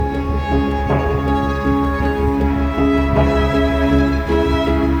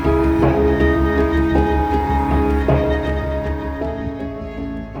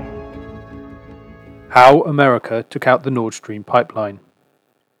How America Took Out the Nord Stream Pipeline.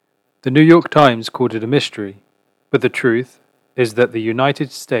 The New York Times called it a mystery, but the truth is that the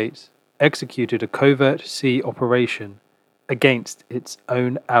United States executed a covert sea operation against its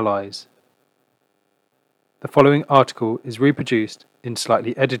own allies. The following article is reproduced in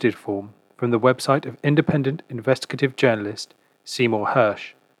slightly edited form from the website of independent investigative journalist Seymour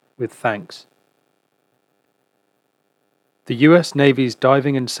Hersh, with thanks. The U.S. Navy's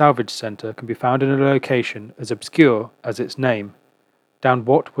Diving and Salvage Center can be found in a location as obscure as its name, down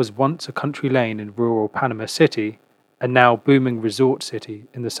what was once a country lane in rural Panama City, a now booming resort city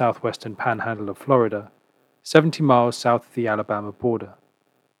in the southwestern panhandle of Florida, 70 miles south of the Alabama border.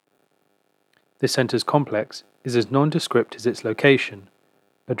 The center's complex is as nondescript as its location,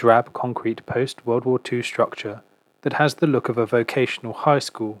 a drab concrete post-World War II structure that has the look of a vocational high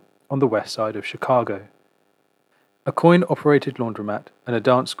school on the west side of Chicago. A coin-operated laundromat and a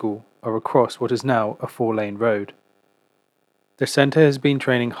dance school are across what is now a 4-lane road. The center has been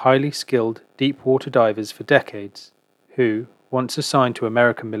training highly skilled deep-water divers for decades, who, once assigned to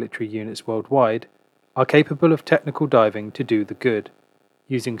American military units worldwide, are capable of technical diving to do the good,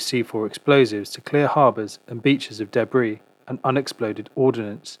 using C4 explosives to clear harbors and beaches of debris and unexploded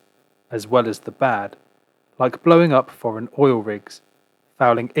ordnance, as well as the bad, like blowing up foreign oil rigs,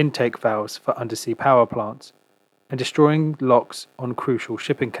 fouling intake valves for undersea power plants, and destroying locks on crucial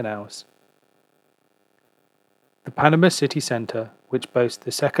shipping canals. The Panama City Center, which boasts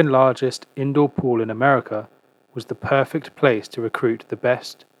the second largest indoor pool in America, was the perfect place to recruit the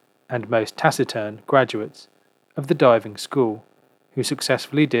best and most taciturn graduates of the diving school, who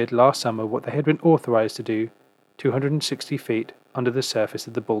successfully did last summer what they had been authorized to do 260 feet under the surface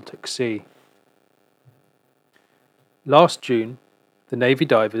of the Baltic Sea. Last June, the Navy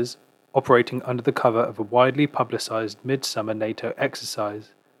divers, operating under the cover of a widely publicized midsummer NATO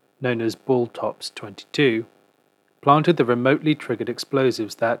exercise known as Bull Tops 22, planted the remotely triggered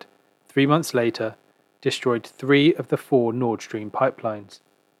explosives that, 3 months later, destroyed 3 of the 4 Nord Stream pipelines,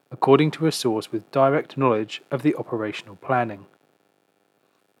 according to a source with direct knowledge of the operational planning.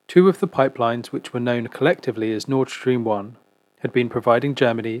 2 of the pipelines, which were known collectively as Nord Stream 1, had been providing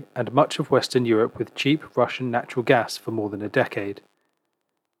Germany and much of Western Europe with cheap Russian natural gas for more than a decade.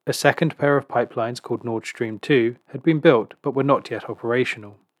 A second pair of pipelines called Nord Stream 2 had been built but were not yet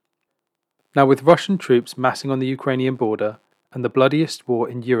operational. Now, with Russian troops massing on the Ukrainian border and the bloodiest war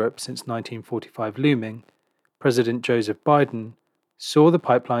in Europe since 1945 looming, President Joseph Biden saw the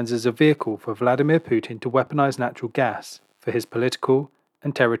pipelines as a vehicle for Vladimir Putin to weaponize natural gas for his political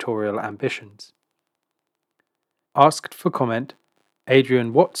and territorial ambitions. Asked for comment,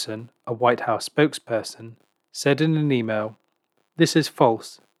 Adrian Watson, a White House spokesperson, said in an email, "This is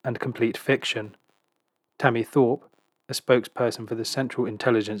false and complete fiction." Tammy Thorpe, a spokesperson for the Central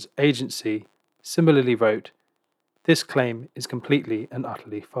Intelligence Agency, similarly wrote, "This claim is completely and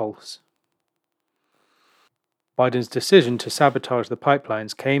utterly false." Biden's decision to sabotage the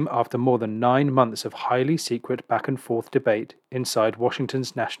pipelines came after more than 9 months of highly secret back-and-forth debate inside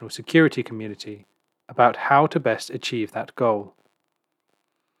Washington's national security community about how to best achieve that goal.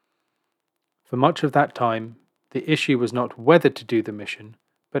 For much of that time, the issue was not whether to do the mission,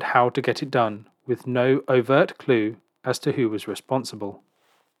 but how to get it done, with no overt clue as to who was responsible.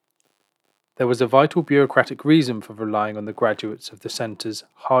 There was a vital bureaucratic reason for relying on the graduates of the center's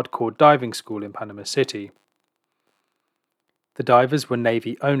hardcore diving school in Panama City. The divers were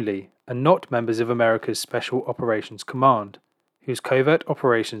Navy only and not members of America's Special Operations Command, whose covert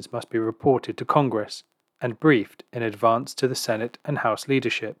operations must be reported to Congress and briefed in advance to the Senate and House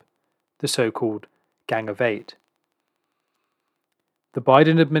leadership, the so-called Gang of Eight. The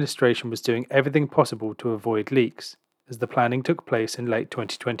Biden administration was doing everything possible to avoid leaks, as the planning took place in late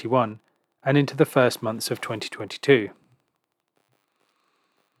 2021 and into the first months of 2022.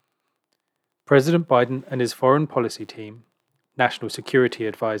 President Biden and his foreign policy team, National Security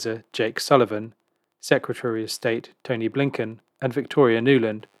Advisor Jake Sullivan, Secretary of State Tony Blinken, and Victoria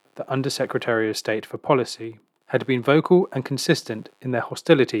Nuland, the Undersecretary of State for Policy, had been vocal and consistent in their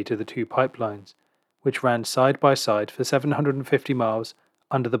hostility to the 2 pipelines, which ran side by side for 750 miles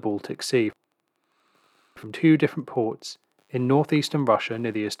under the Baltic Sea, from 2 different ports in northeastern Russia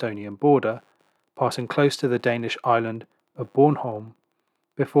near the Estonian border, passing close to the Danish island of Bornholm,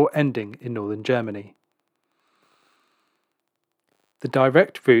 before ending in northern Germany. The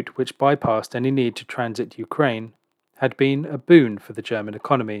direct route, which bypassed any need to transit Ukraine, had been a boon for the German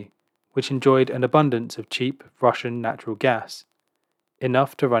economy, which enjoyed an abundance of cheap Russian natural gas,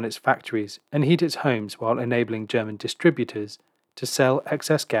 enough to run its factories and heat its homes while enabling German distributors to sell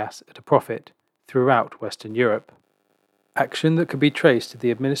excess gas at a profit throughout Western Europe. Action that could be traced to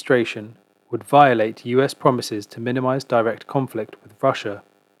the administration would violate US promises to minimize direct conflict with Russia.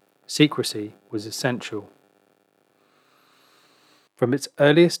 Secrecy was essential. From its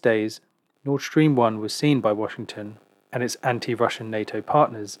earliest days, Nord Stream 1 was seen by Washington and its anti-Russian NATO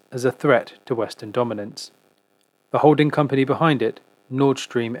partners as a threat to Western dominance. The holding company behind it, Nord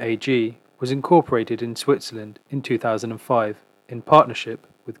Stream AG, was incorporated in Switzerland in 2005 in partnership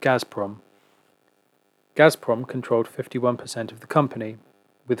with Gazprom. Gazprom controlled 51% of the company,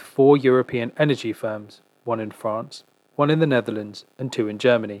 with 4 European energy firms, 1 in France, 1 in the Netherlands, and 2 in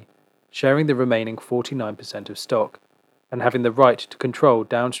Germany, sharing the remaining 49% of stock, and having the right to control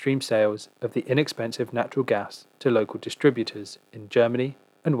downstream sales of the inexpensive natural gas to local distributors in Germany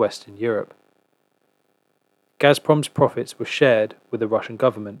and Western Europe. Gazprom's profits were shared with the Russian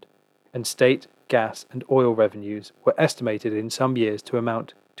government, and state, gas, and oil revenues were estimated in some years to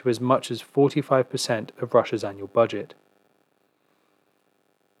amount to as much as 45% of Russia's annual budget.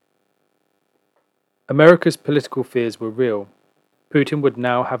 America's political fears were real. Putin would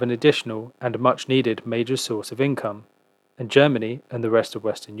now have an additional and much-needed major source of income, and Germany and the rest of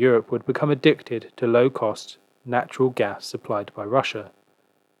Western Europe would become addicted to low-cost natural gas supplied by Russia,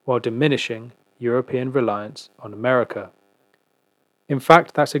 while diminishing European reliance on America. In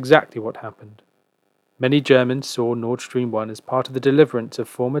fact, that's exactly what happened. Many Germans saw Nord Stream 1 as part of the deliverance of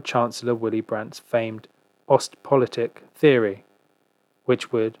former Chancellor Willy Brandt's famed Ostpolitik theory,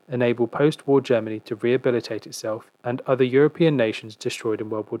 which would enable post-war Germany to rehabilitate itself and other European nations destroyed in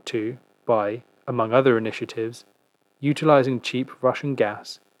World War II by, among other initiatives, utilizing cheap Russian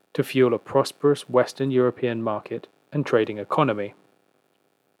gas to fuel a prosperous Western European market and trading economy.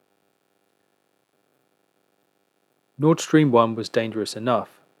 Nord Stream 1 was dangerous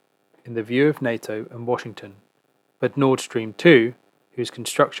enough, in the view of NATO and Washington, but Nord Stream 2, whose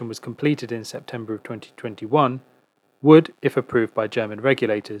construction was completed in September of 2021, would, if approved by German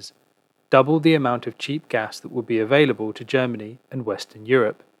regulators, double the amount of cheap gas that would be available to Germany and Western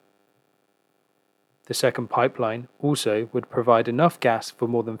Europe. The second pipeline also would provide enough gas for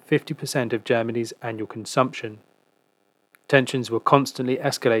more than 50% of Germany's annual consumption. Tensions were constantly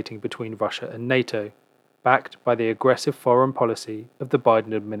escalating between Russia and NATO, backed by the aggressive foreign policy of the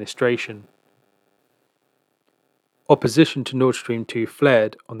Biden administration. Opposition to Nord Stream 2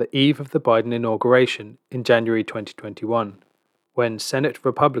 flared on the eve of the Biden inauguration in January 2021, when Senate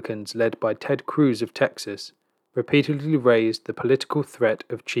Republicans led by Ted Cruz of Texas repeatedly raised the political threat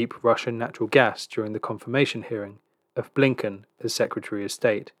of cheap Russian natural gas during the confirmation hearing of Blinken as Secretary of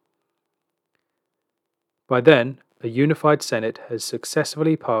State. By then, a unified Senate has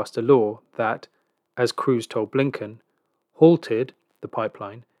successfully passed a law that, as Cruz told Blinken, halted the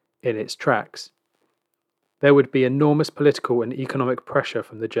pipeline in its tracks. There would be enormous political and economic pressure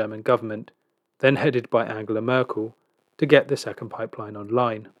from the German government, then headed by Angela Merkel, to get the second pipeline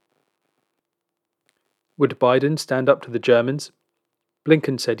online. Would Biden stand up to the Germans?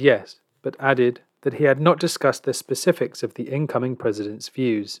 Blinken said yes, but added that he had not discussed the specifics of the incoming president's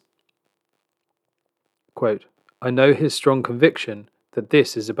views. Quote, "I know his strong conviction that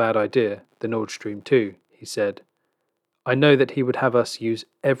this is a bad idea, the Nord Stream 2, he said. I know that he would have us use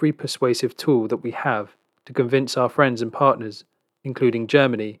every persuasive tool that we have to convince our friends and partners, including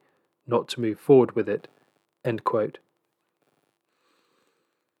Germany, not to move forward with it." End quote.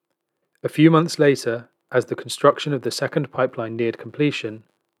 A few months later, as the construction of the second pipeline neared completion,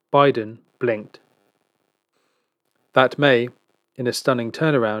 Biden blinked. That May, in a stunning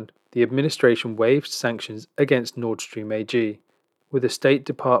turnaround, the administration waived sanctions against Nord Stream AG, with a State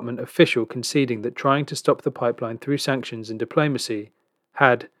Department official conceding that trying to stop the pipeline through sanctions and diplomacy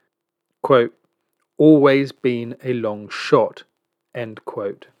had, quote, always been a long shot, end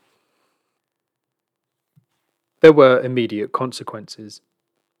quote. There were immediate consequences.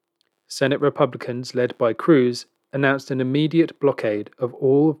 Senate Republicans, led by Cruz, announced an immediate blockade of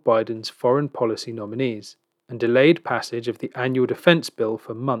all of Biden's foreign policy nominees and delayed passage of the annual defense bill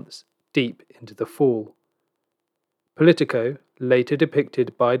for months, deep into the fall. Politico later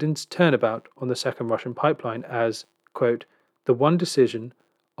depicted Biden's turnabout on the second Russian pipeline as, quote, the one decision,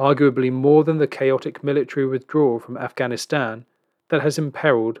 arguably more than the chaotic military withdrawal from Afghanistan, that has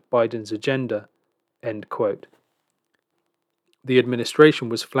imperiled Biden's agenda, end quote. The administration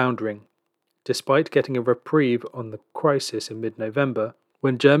was floundering, despite getting a reprieve on the crisis in mid-November,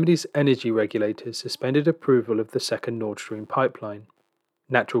 when Germany's energy regulators suspended approval of the second Nord Stream pipeline.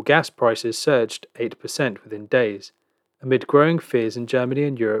 Natural gas prices surged 8% within days, amid growing fears in Germany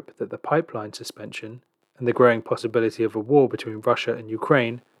and Europe that the pipeline suspension, and the growing possibility of a war between Russia and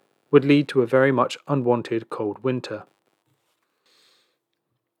Ukraine, would lead to a very much unwanted cold winter.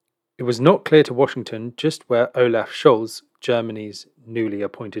 It was not clear to Washington just where Olaf Scholz, Germany's newly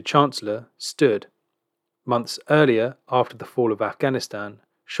appointed Chancellor, stood. Months earlier, after the fall of Afghanistan,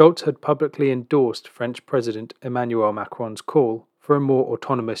 Scholz had publicly endorsed French President Emmanuel Macron's call for a more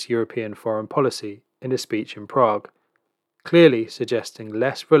autonomous European foreign policy in a speech in Prague, clearly suggesting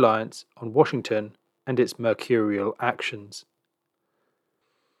less reliance on Washington and its mercurial actions.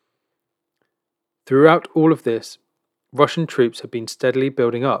 Throughout all of this, Russian troops had been steadily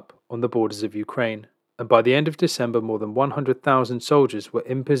building up on the borders of Ukraine, and by the end of December more than 100,000 soldiers were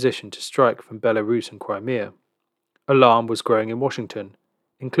in position to strike from Belarus and Crimea. Alarm was growing in Washington,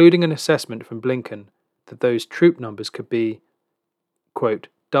 including an assessment from Blinken that those troop numbers could be, quote,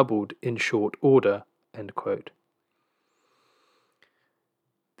 doubled in short order, end quote.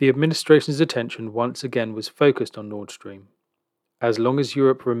 The administration's attention once again was focused on Nord Stream. As long as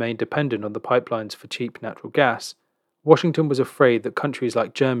Europe remained dependent on the pipelines for cheap natural gas, Washington was afraid that countries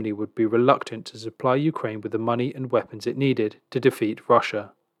like Germany would be reluctant to supply Ukraine with the money and weapons it needed to defeat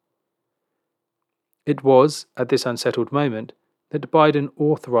Russia. It was, at this unsettled moment, that Biden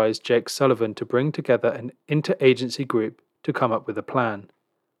authorized Jake Sullivan to bring together an interagency group to come up with a plan.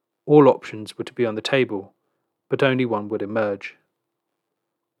 All options were to be on the table, but only one would emerge.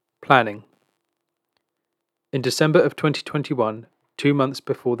 Planning. In December of 2021, 2 months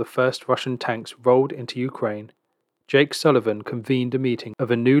before the first Russian tanks rolled into Ukraine, Jake Sullivan convened a meeting of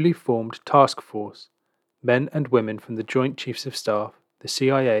a newly formed task force, men and women from the Joint Chiefs of Staff, the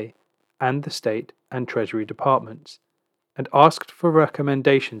CIA, and the State and Treasury departments, and asked for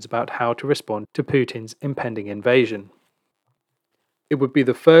recommendations about how to respond to Putin's impending invasion. It would be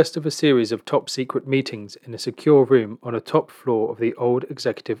the first of a series of top-secret meetings in a secure room on a top floor of the old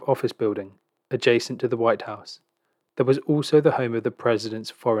Executive Office building, adjacent to the White House. That was also the home of the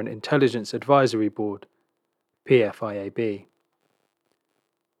President's Foreign Intelligence Advisory Board, PFIAB.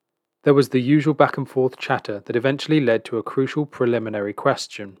 There was the usual back-and-forth chatter that eventually led to a crucial preliminary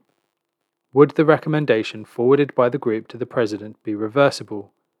question. Would the recommendation forwarded by the group to the President be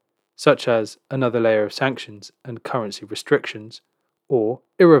reversible, such as another layer of sanctions and currency restrictions, or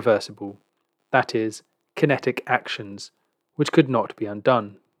irreversible, that is, kinetic actions, which could not be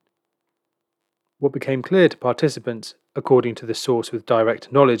undone? What became clear to participants, according to the source with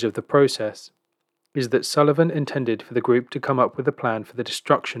direct knowledge of the process, is that Sullivan intended for the group to come up with a plan for the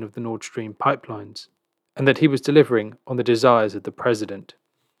destruction of the Nord Stream pipelines, and that he was delivering on the desires of the President.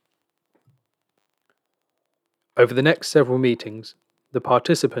 Over the next several meetings, the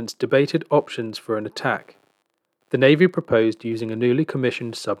participants debated options for an attack. The Navy proposed using a newly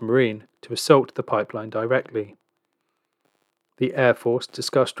commissioned submarine to assault the pipeline directly. The Air Force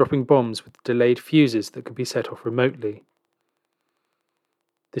discussed dropping bombs with delayed fuses that could be set off remotely.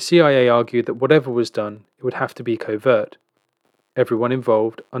 The CIA argued that whatever was done, it would have to be covert. Everyone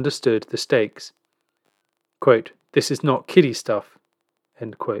involved understood the stakes. Quote, "This is not kiddie stuff,"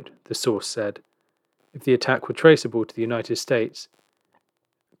 end quote, the source said. If the attack were traceable to the United States,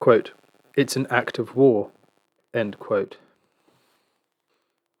 quote, "It's an act of war," end quote.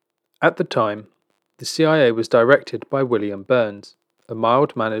 At the time, the CIA was directed by William Burns, a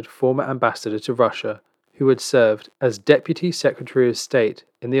mild-mannered former ambassador to Russia who had served as Deputy Secretary of State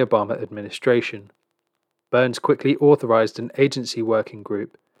in the Obama administration. Burns quickly authorized an agency working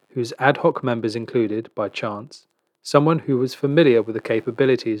group whose ad hoc members included, by chance, someone who was familiar with the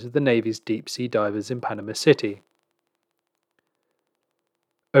capabilities of the Navy's deep-sea divers in Panama City.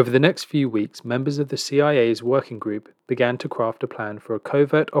 Over the next few weeks, members of the CIA's working group began to craft a plan for a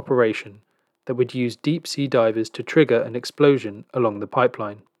covert operation that would use deep-sea divers to trigger an explosion along the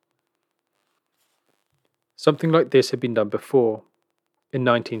pipeline. Something like this had been done before. In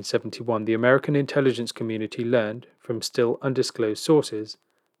 1971, the American intelligence community learned, from still undisclosed sources,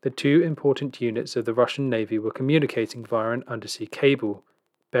 that 2 important units of the Russian Navy were communicating via an undersea cable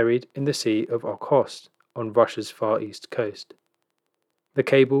buried in the Sea of Okhotsk on Russia's far east coast. The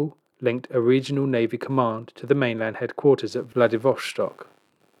cable linked a regional Navy command to the mainland headquarters at Vladivostok.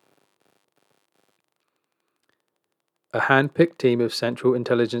 A hand-picked team of Central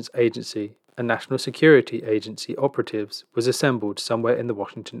Intelligence Agency and National Security Agency operatives was assembled somewhere in the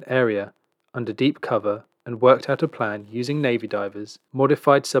Washington area, under deep cover, and worked out a plan using Navy divers,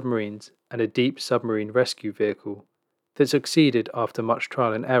 modified submarines, and a deep submarine rescue vehicle that succeeded after much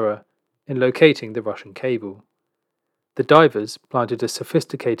trial and error in locating the Russian cable. The divers planted a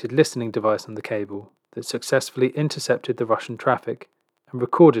sophisticated listening device on the cable that successfully intercepted the Russian traffic and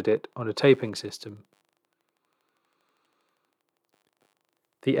recorded it on a taping system.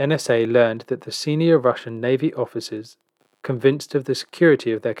 The NSA learned that the senior Russian Navy officers, convinced of the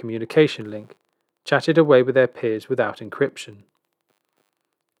security of their communication link, chatted away with their peers without encryption.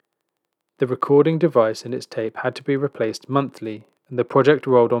 The recording device and its tape had to be replaced monthly, and the project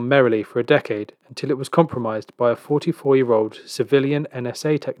rolled on merrily for a decade until it was compromised by a 44-year-old civilian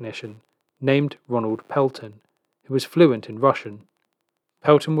NSA technician named Ronald Pelton, who was fluent in Russian.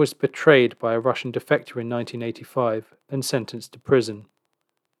 Pelton was betrayed by a Russian defector in 1985 and sentenced to prison.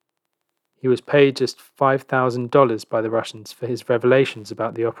 He was paid just $5,000 by the Russians for his revelations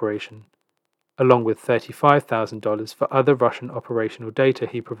about the operation, along with $35,000 for other Russian operational data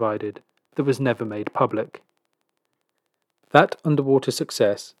he provided that was never made public. That underwater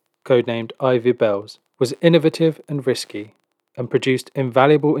success, codenamed Ivy Bells, was innovative and risky, and produced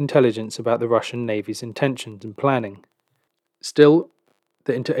invaluable intelligence about the Russian Navy's intentions and planning. Still,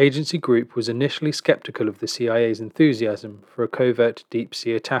 the interagency group was initially skeptical of the CIA's enthusiasm for a covert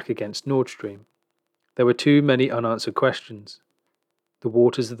deep-sea attack against Nord Stream. There were too many unanswered questions. The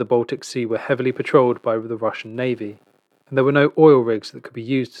waters of the Baltic Sea were heavily patrolled by the Russian Navy, and there were no oil rigs that could be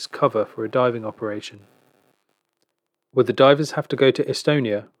used as cover for a diving operation. Would the divers have to go to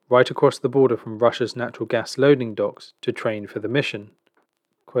Estonia, right across the border from Russia's natural gas loading docks, to train for the mission?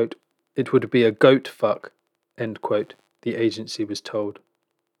 Quote, "It would be a goat fuck," end quote, the agency was told.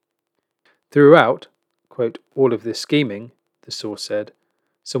 Throughout, quote, all of this scheming, the source said,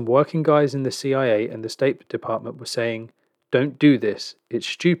 some working guys in the CIA and the State Department were saying, "Don't do this, it's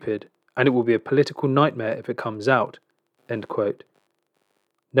stupid, and it will be a political nightmare if it comes out," end quote.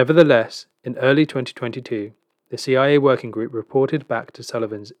 Nevertheless, in early 2022, the CIA working group reported back to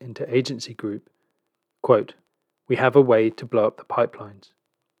Sullivan's interagency group, quote, "We have a way to blow up the pipelines,"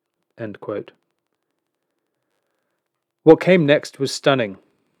 end quote. What came next was stunning.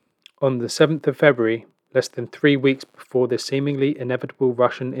 On the 7th of February, less than 3 weeks before the seemingly inevitable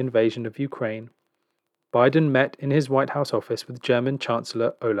Russian invasion of Ukraine, Biden met in his White House office with German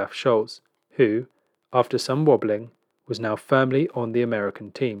Chancellor Olaf Scholz, who, after some wobbling, was now firmly on the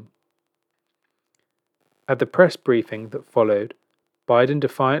American team. At the press briefing that followed, Biden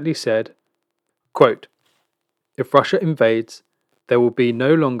defiantly said, quote, "If Russia invades, there will be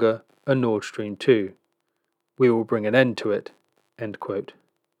no longer a Nord Stream 2. We will bring an end to it," end quote.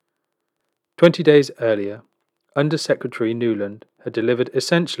 20 days earlier, Undersecretary Nuland had delivered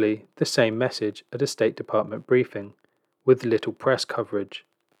essentially the same message at a State Department briefing, with little press coverage.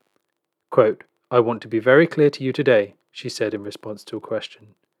 Quote, "I want to be very clear to you today," she said in response to a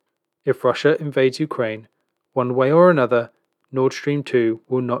question. "If Russia invades Ukraine, one way or another, Nord Stream 2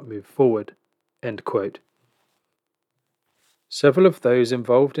 will not move forward," end quote. Several of those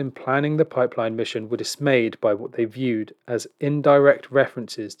involved in planning the pipeline mission were dismayed by what they viewed as indirect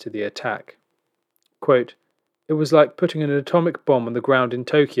references to the attack. Quote, "It was like putting an atomic bomb on the ground in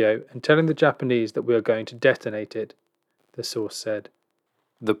Tokyo and telling the Japanese that we are going to detonate it," the source said.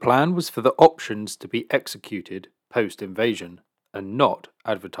 The plan was for the options to be executed post-invasion and not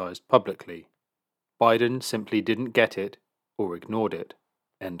advertised publicly. Biden simply didn't get it or ignored it,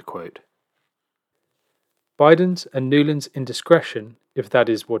 end quote. Biden's and Nuland's indiscretion, if that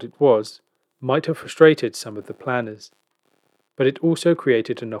is what it was, might have frustrated some of the planners, but it also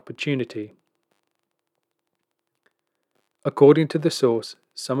created an opportunity. According to the source,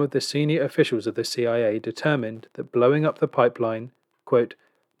 some of the senior officials of the CIA determined that blowing up the pipeline, quote,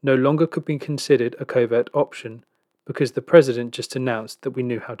 "no longer could be considered a covert option because the president just announced that we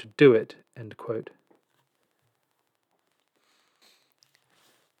knew how to do it," end quote.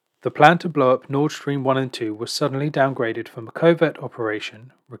 The plan to blow up Nord Stream 1 and 2 was suddenly downgraded from a covert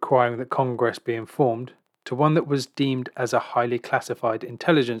operation requiring that Congress be informed to one that was deemed as a highly classified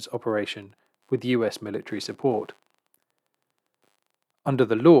intelligence operation with US military support. Under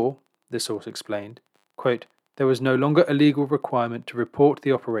the law, the source explained, quote, "there was no longer a legal requirement to report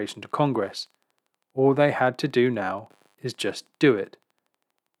the operation to Congress. All they had to do now is just do it.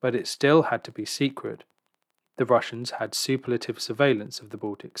 But it still had to be secret. The Russians had superlative surveillance of the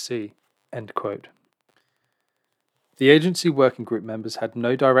Baltic Sea," end quote. The agency working group members had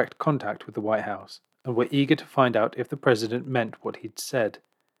no direct contact with the White House and were eager to find out if the president meant what he'd said.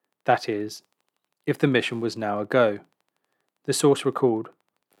 That is, if the mission was now a go. The source recalled,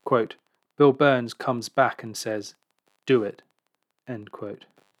 quote, "Bill Burns comes back and says, 'Do it,' end quote.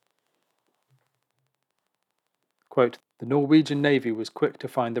 Quote, "The Norwegian Navy was quick to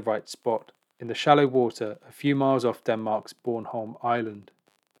find the right spot, in the shallow water a few miles off Denmark's Bornholm Island."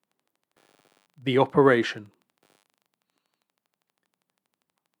 The operation.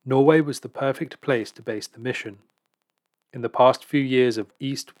 Norway was the perfect place to base the mission. In the past few years of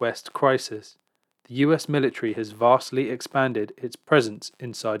East-West crisis, the US military has vastly expanded its presence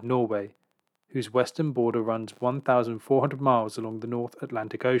inside Norway, whose western border runs 1,400 miles along the North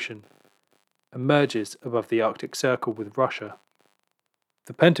Atlantic Ocean and merges above the Arctic Circle with Russia.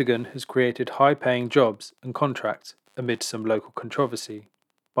 The Pentagon has created high-paying jobs and contracts amid some local controversy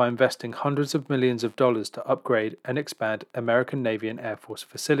by investing hundreds of millions of dollars to upgrade and expand American Navy and Air Force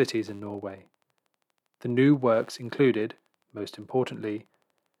facilities in Norway. The new works included, most importantly,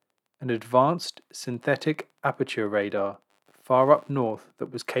 an advanced synthetic aperture radar far up north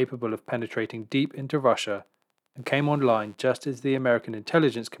that was capable of penetrating deep into Russia and came online just as the American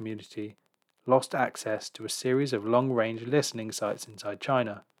intelligence community lost access to a series of long-range listening sites inside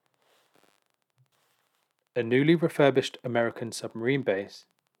China. A newly refurbished American submarine base,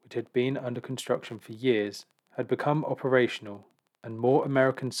 which had been under construction for years, had become operational, and more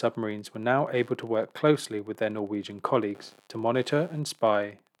American submarines were now able to work closely with their Norwegian colleagues to monitor and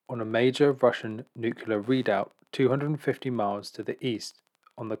spy on a major Russian nuclear redoubt 250 miles to the east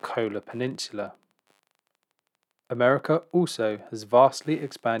on the Kola Peninsula. America also has vastly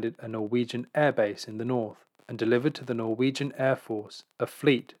expanded a Norwegian air base in the north and delivered to the Norwegian Air Force a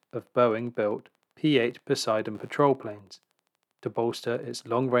fleet of Boeing-built P-8 Poseidon patrol planes to bolster its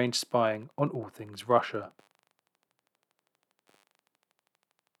long-range spying on all things Russia.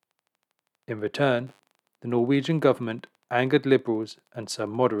 In return, the Norwegian government angered liberals and some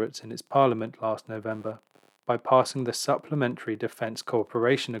moderates in its parliament last November by passing the Supplementary Defense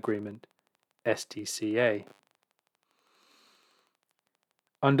Cooperation Agreement, SDCA.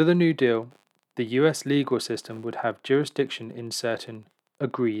 Under the New Deal, the US legal system would have jurisdiction in certain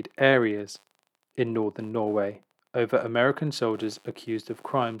agreed areas in northern Norway over American soldiers accused of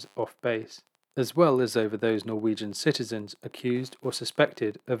crimes off base, as well as over those Norwegian citizens accused or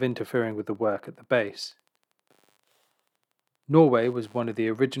suspected of interfering with the work at the base. Norway was one of the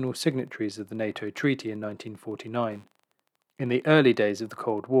original signatories of the NATO Treaty in 1949, in the early days of the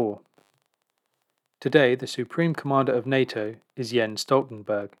Cold War. Today, the Supreme Commander of NATO is Jens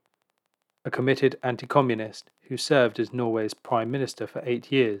Stoltenberg, a committed anti-communist who served as Norway's Prime Minister for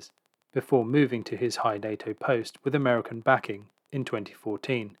 8 years before moving to his high NATO post with American backing in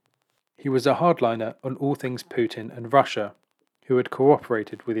 2014. He was a hardliner on all things Putin and Russia, who had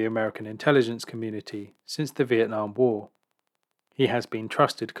cooperated with the American intelligence community since the Vietnam War. He has been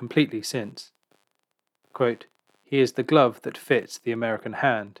trusted completely since. Quote, "He is the glove that fits the American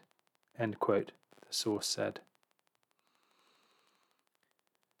hand," end quote, the source said.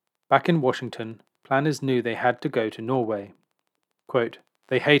 Back in Washington, planners knew they had to go to Norway. Quote,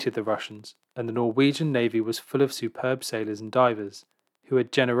 "They hated the Russians, and the Norwegian Navy was full of superb sailors and divers, who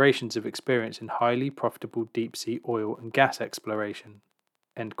had generations of experience in highly profitable deep-sea oil and gas exploration,"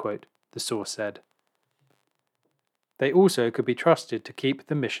 end quote, the source said. They also could be trusted to keep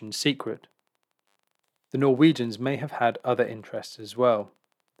the mission secret. The Norwegians may have had other interests as well.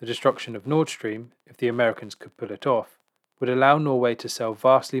 The destruction of Nord Stream, if the Americans could pull it off, would allow Norway to sell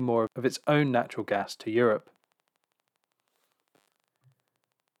vastly more of its own natural gas to Europe.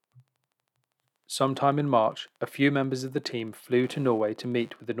 Sometime in March, a few members of the team flew to Norway to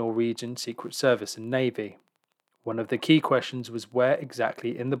meet with the Norwegian Secret Service and Navy. One of the key questions was where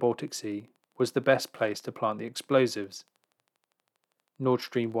exactly in the Baltic Sea was the best place to plant the explosives. Nord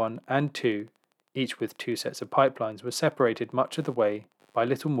Stream 1 and 2, each with 2 sets of pipelines, were separated much of the way by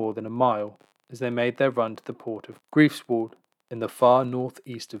little more than a mile as they made their run to the port of Greifswald in the far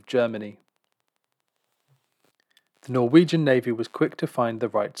northeast of Germany. The Norwegian Navy was quick to find the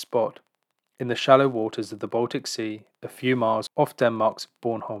right spot, in the shallow waters of the Baltic Sea, a few miles off Denmark's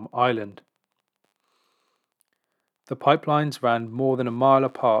Bornholm Island. The pipelines ran more than a mile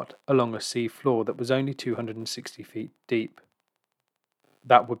apart along a sea floor that was only 260 feet deep.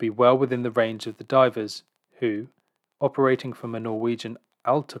 That would be well within the range of the divers who, operating from a Norwegian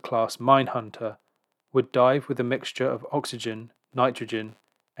Alta-class mine hunter, would dive with a mixture of oxygen, nitrogen,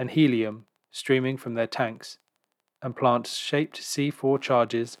 and helium streaming from their tanks, and plant shaped C4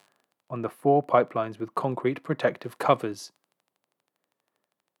 charges on the 4 pipelines with concrete protective covers.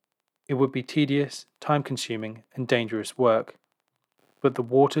 It would be tedious, time-consuming, and dangerous work, but the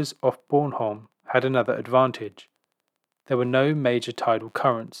waters off Bornholm had another advantage. There were no major tidal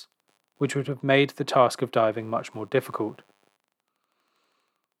currents, which would have made the task of diving much more difficult.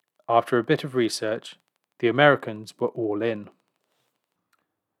 After a bit of research, the Americans were all in.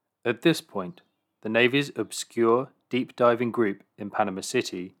 At this point, the Navy's obscure deep diving group in Panama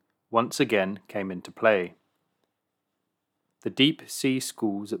City once again came into play. The deep sea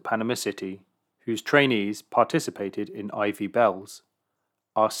schools at Panama City, whose trainees participated in Ivy Bells,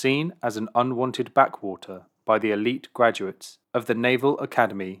 are seen as an unwanted backwater by the elite graduates of the Naval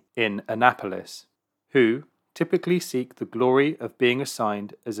Academy in Annapolis, who typically seek the glory of being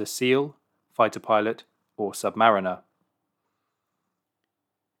assigned as a SEAL, fighter pilot, or submariner.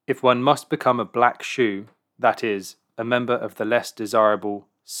 If one must become a black shoe, that is, a member of the less desirable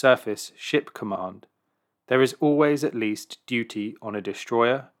Surface Ship Command, there is always at least duty on a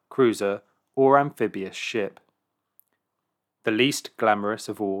destroyer, cruiser, or amphibious ship. The least glamorous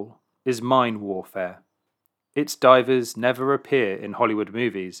of all is mine warfare. Its divers never appear in Hollywood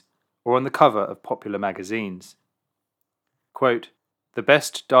movies or on the cover of popular magazines. Quote, "The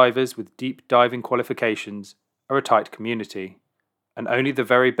best divers with deep diving qualifications are a tight community, and only the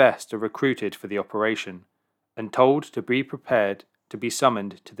very best are recruited for the operation and told to be prepared to be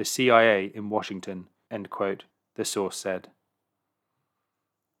summoned to the CIA in Washington," end quote, the source said.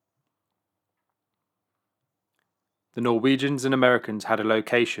 The Norwegians and Americans had a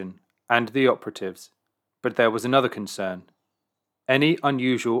location and the operatives, but there was another concern. Any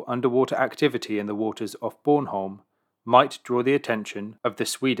unusual underwater activity in the waters off Bornholm might draw the attention of the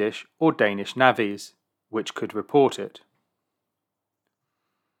Swedish or Danish navies, which could report it.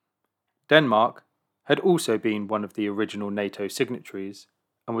 Denmark had also been one of the original NATO signatories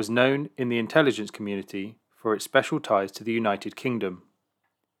and was known in the intelligence community for its special ties to the United Kingdom.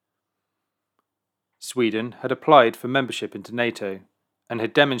 Sweden had applied for membership into NATO and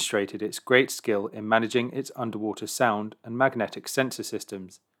had demonstrated its great skill in managing its underwater sound and magnetic sensor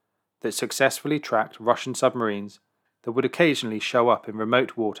systems that successfully tracked Russian submarines that would occasionally show up in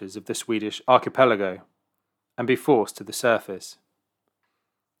remote waters of the Swedish archipelago and be forced to the surface.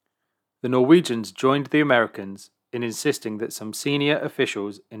 The Norwegians joined the Americans in insisting that some senior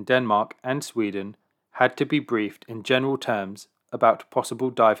officials in Denmark and Sweden had to be briefed in general terms about possible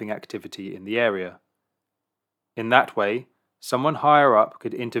diving activity in the area. In that way, someone higher up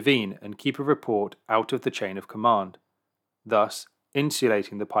could intervene and keep a report out of the chain of command, thus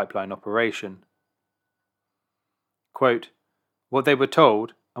insulating the pipeline operation. Quote, "What they were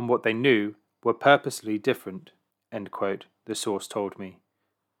told and what they knew were purposely different," end quote, the source told me.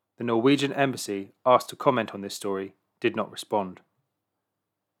 The Norwegian embassy, asked to comment on this story, did not respond.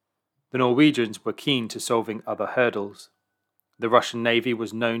 The Norwegians were keen to solving other hurdles. The Russian Navy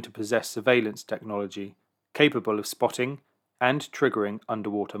was known to possess surveillance technology capable of spotting and triggering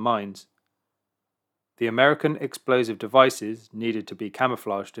underwater mines. The American explosive devices needed to be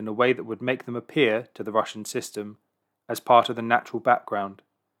camouflaged in a way that would make them appear to the Russian system as part of the natural background,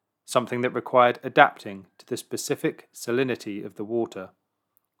 something that required adapting to the specific salinity of the water.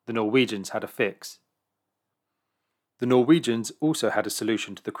 The Norwegians had a fix. The Norwegians also had a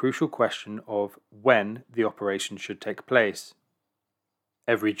solution to the crucial question of when the operation should take place.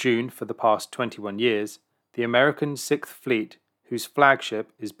 Every June for the past 21 years, the American Sixth Fleet, whose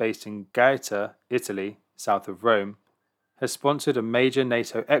flagship is based in Gaeta, Italy, south of Rome, has sponsored a major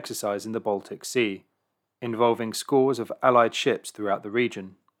NATO exercise in the Baltic Sea, involving scores of Allied ships throughout the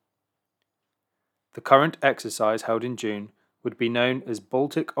region. The current exercise held in June would be known as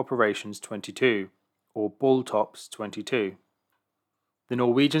Baltic Operations 22, or BALTOPS 22. The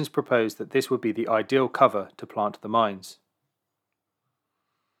Norwegians proposed that this would be the ideal cover to plant the mines.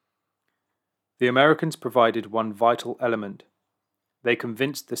 The Americans provided one vital element. They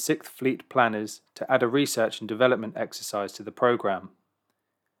convinced the Sixth Fleet planners to add a research and development exercise to the program.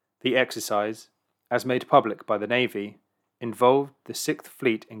 The exercise, as made public by the Navy, involved the Sixth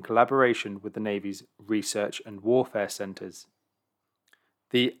Fleet in collaboration with the Navy's research and warfare centres.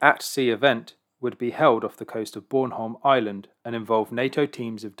 The at-sea event would be held off the coast of Bornholm Island and involve NATO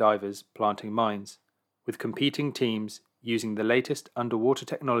teams of divers planting mines, with competing teams using the latest underwater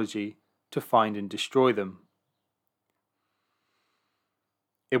technology to find and destroy them.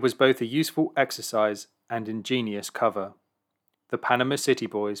 It was both a useful exercise and ingenious cover. The Panama City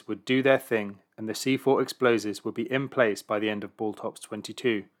boys would do their thing and the C4 explosives would be in place by the end of BALTOPS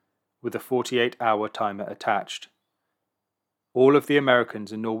 22, with a 48-hour timer attached. All of the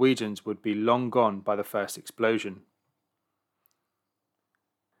Americans and Norwegians would be long gone by the first explosion.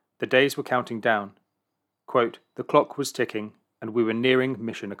 The days were counting down. Quote, "The clock was ticking and we were nearing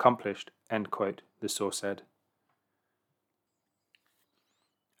mission accomplished," end quote, the source said.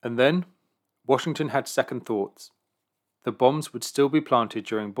 And then, Washington had second thoughts. The bombs would still be planted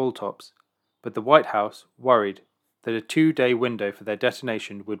during BALTOPS, but the White House worried that a 2-day window for their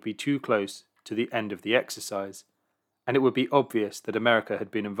detonation would be too close to the end of the exercise, and it would be obvious that America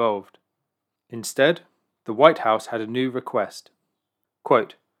had been involved. Instead, the White House had a new request.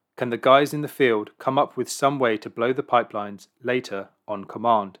 Quote, "Can the guys in the field come up with some way to blow the pipelines later on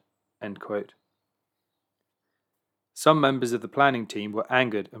command?" End quote. Some members of the planning team were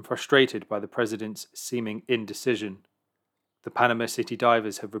angered and frustrated by the president's seeming indecision. The Panama City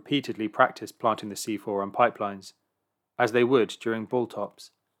divers have repeatedly practiced planting the C4 on pipelines, as they would during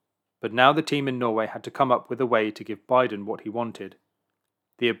BALTOPS, but now the team in Norway had to come up with a way to give Biden what he wanted: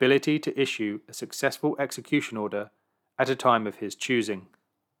 the ability to issue a successful execution order at a time of his choosing.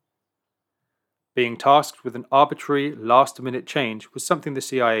 Being tasked with an arbitrary, last-minute change was something the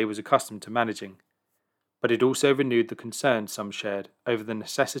CIA was accustomed to managing, but it also renewed the concerns some shared over the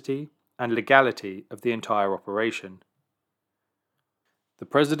necessity and legality of the entire operation. The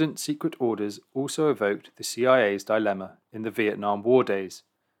President's secret orders also evoked the CIA's dilemma in the Vietnam War days,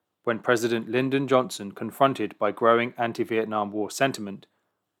 when President Lyndon Johnson, confronted by growing anti-Vietnam War sentiment,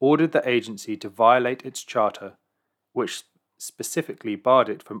 ordered the agency to violate its charter, which specifically barred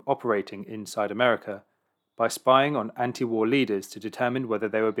it from operating inside America, by spying on anti-war leaders to determine whether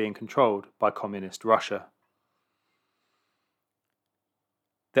they were being controlled by Communist Russia.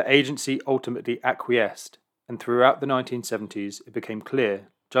 The agency ultimately acquiesced, and throughout the 1970s it became clear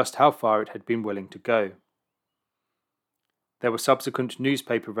just how far it had been willing to go. There were subsequent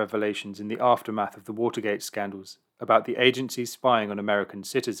newspaper revelations in the aftermath of the Watergate scandals about the agency's spying on American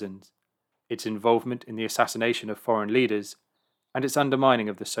citizens, its involvement in the assassination of foreign leaders, and its undermining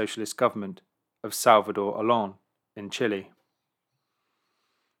of the socialist government of Salvador Allende in Chile.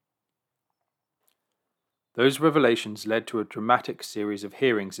 Those revelations led to a dramatic series of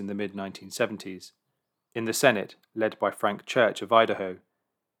hearings in the mid-1970s, in the Senate, led by Frank Church of Idaho,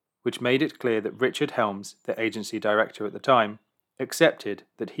 which made it clear that Richard Helms, the agency director at the time, accepted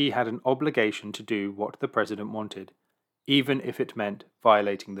that he had an obligation to do what the president wanted, even if it meant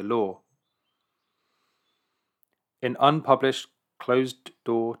violating the law. In unpublished,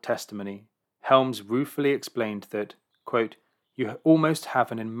 closed-door testimony, Helms ruefully explained that, quote, "You almost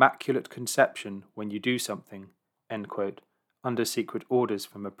have an immaculate conception when you do something," end quote, under secret orders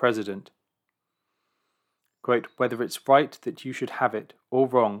from a president. Quote, "Whether it's right that you should have it or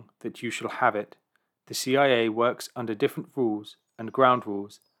wrong that you shall have it, the CIA works under different rules and ground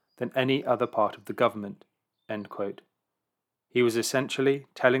rules than any other part of the government," end quote. He was essentially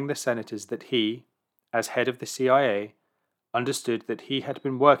telling the senators that he, as head of the CIA, understood that he had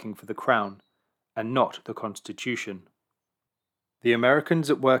been working for the Crown and not the Constitution. The Americans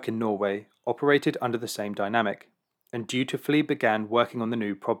at work in Norway operated under the same dynamic, and dutifully began working on the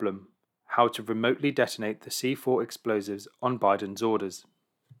new problem: how to remotely detonate the C4 explosives on Biden's orders.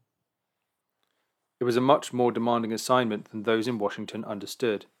 It was a much more demanding assignment than those in Washington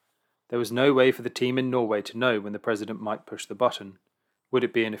understood. There was no way for the team in Norway to know when the president might push the button. Would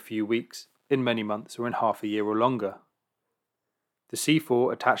it be in a few weeks, in many months, or in half a year or longer? The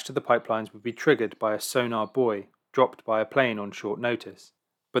C4 attached to the pipelines would be triggered by a sonar buoy dropped by a plane on short notice,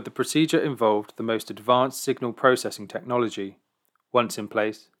 but the procedure involved the most advanced signal processing technology. Once in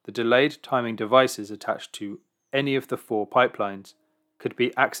place, the delayed timing devices attached to any of the 4 pipelines could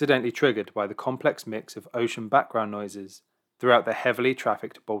be accidentally triggered by the complex mix of ocean background noises throughout the heavily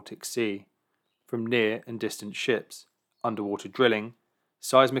trafficked Baltic Sea, from near and distant ships, underwater drilling,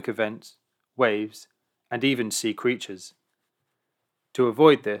 seismic events, waves, and even sea creatures. To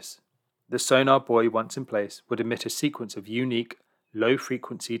avoid this, the sonar buoy once in place would emit a sequence of unique,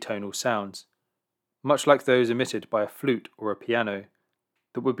 low-frequency tonal sounds, much like those emitted by a flute or a piano,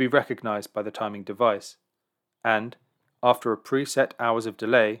 that would be recognized by the timing device, and, after a preset hours of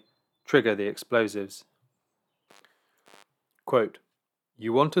delay, trigger the explosives. Quote,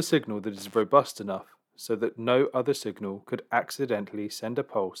 "You want a signal that is robust enough so that no other signal could accidentally send a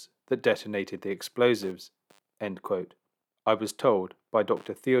pulse that detonated the explosives," end quote, I was told by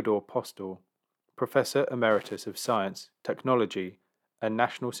Dr. Theodore Postol, Professor Emeritus of Science, Technology, and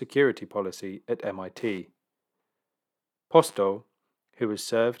National Security Policy at MIT. Postol, who has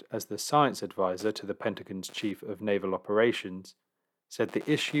served as the science advisor to the Pentagon's Chief of Naval Operations, said the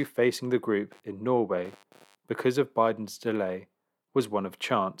issue facing the group in Norway, because of Biden's delay, was one of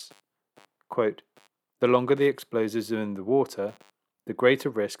chance. Quote, "The longer the explosives are in the water, the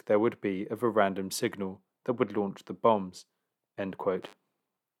greater risk there would be of a random signal that would launch the bombs," end quote.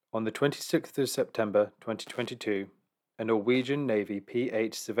 On the 26th of September 2022, a Norwegian Navy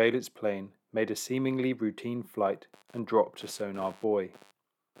P-8 surveillance plane made a seemingly routine flight and dropped a sonar buoy.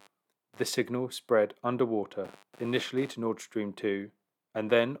 The signal spread underwater, initially to Nord Stream 2 and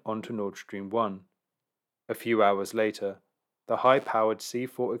then on to Nord Stream 1. A few hours later, the high-powered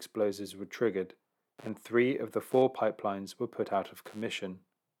C4 explosives were triggered and 3 of the 4 pipelines were put out of commission.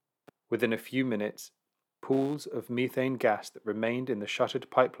 Within a few minutes, pools of methane gas that remained in the shuttered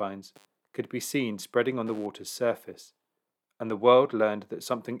pipelines could be seen spreading on the water's surface, and the world learned that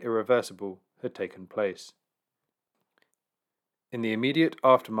something irreversible had taken place. In the immediate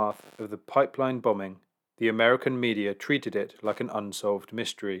aftermath of the pipeline bombing, the American media treated it like an unsolved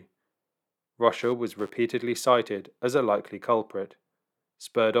mystery. Russia was repeatedly cited as a likely culprit,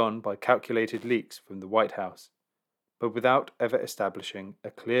 spurred on by calculated leaks from the White House, but without ever establishing a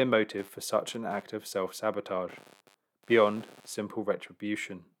clear motive for such an act of self-sabotage. beyond simple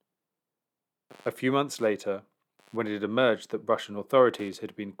retribution. A few months later, when it emerged that Russian authorities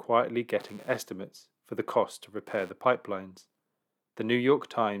had been quietly getting estimates for the cost to repair the pipelines, the New York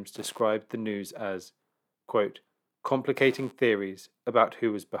Times described the news as, quote, complicating theories about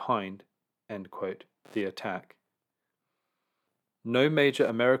who was behind, end quote, the attack. No major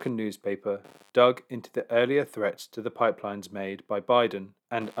American newspaper dug into the earlier threats to the pipelines made by Biden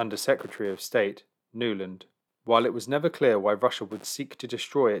and Undersecretary of State Nuland. While it was never clear why Russia would seek to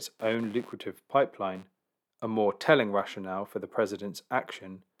destroy its own lucrative pipeline, a more telling rationale for the president's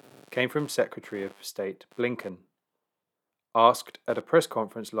action came from Secretary of State Blinken. Asked at a press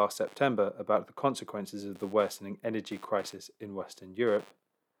conference last September about the consequences of the worsening energy crisis in Western Europe,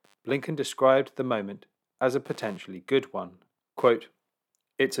 Blinken described the moment as a potentially good one. Quote,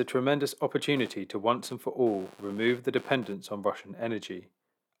 it's a tremendous opportunity to once and for all remove the dependence on Russian energy,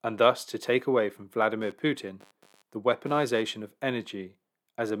 and thus to take away from Vladimir Putin the weaponization of energy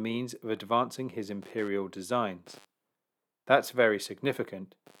as a means of advancing his imperial designs. That's very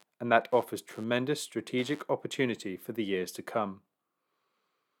significant, and that offers tremendous strategic opportunity for the years to come.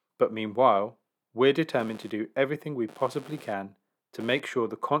 But meanwhile, we're determined to do everything we possibly can to make sure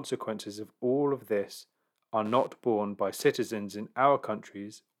the consequences of all of this are not borne by citizens in our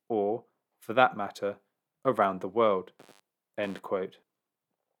countries or, for that matter, around the world. End quote.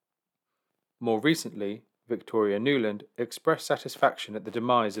 More recently, Victoria Nuland expressed satisfaction at the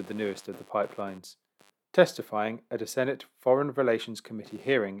demise of the newest of the pipelines. Testifying at a Senate Foreign Relations Committee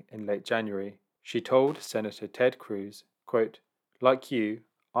hearing in late January, she told Senator Ted Cruz, quote, like you,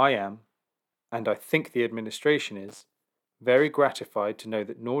 I am, and I think the administration is, very gratified to know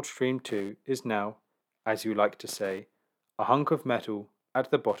that Nord Stream 2 is now, as you like to say, a hunk of metal at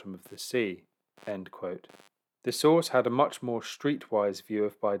the bottom of the sea, end quote. The source had a much more streetwise view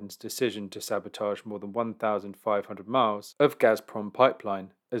of Biden's decision to sabotage more than 1,500 miles of Gazprom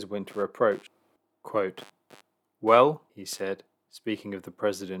pipeline as winter approached. Quote, well, he said, speaking of the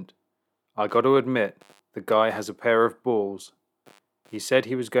president, I got to admit, the guy has a pair of balls. He said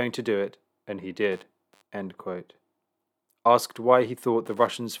he was going to do it, and he did, end quote. Asked why he thought the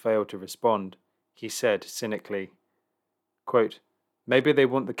Russians failed to respond, he said cynically, quote, maybe they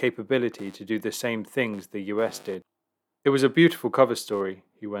want the capability to do the same things the US did. It was a beautiful cover story,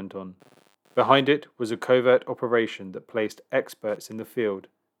 he went on. Behind it was a covert operation that placed experts in the field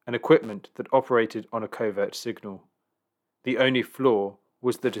and equipment that operated on a covert signal. The only flaw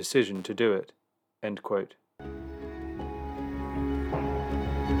was the decision to do it, end quote.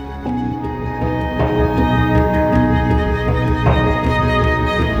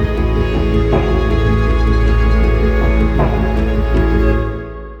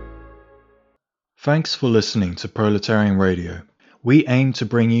 Thanks for listening to Proletarian Radio. We aim to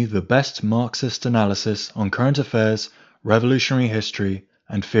bring you the best Marxist analysis on current affairs, revolutionary history,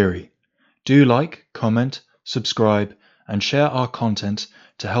 and theory. Do like, comment, subscribe, and share our content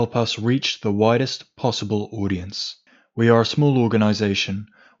to help us reach the widest possible audience. We are a small organization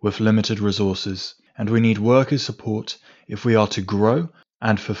with limited resources, and we need workers' support if we are to grow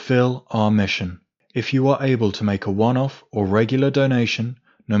and fulfill our mission. If you are able to make a one-off or regular donation,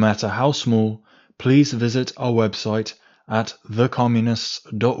 no matter how small, please visit our website at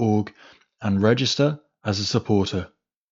thecommunists.org and register as a supporter.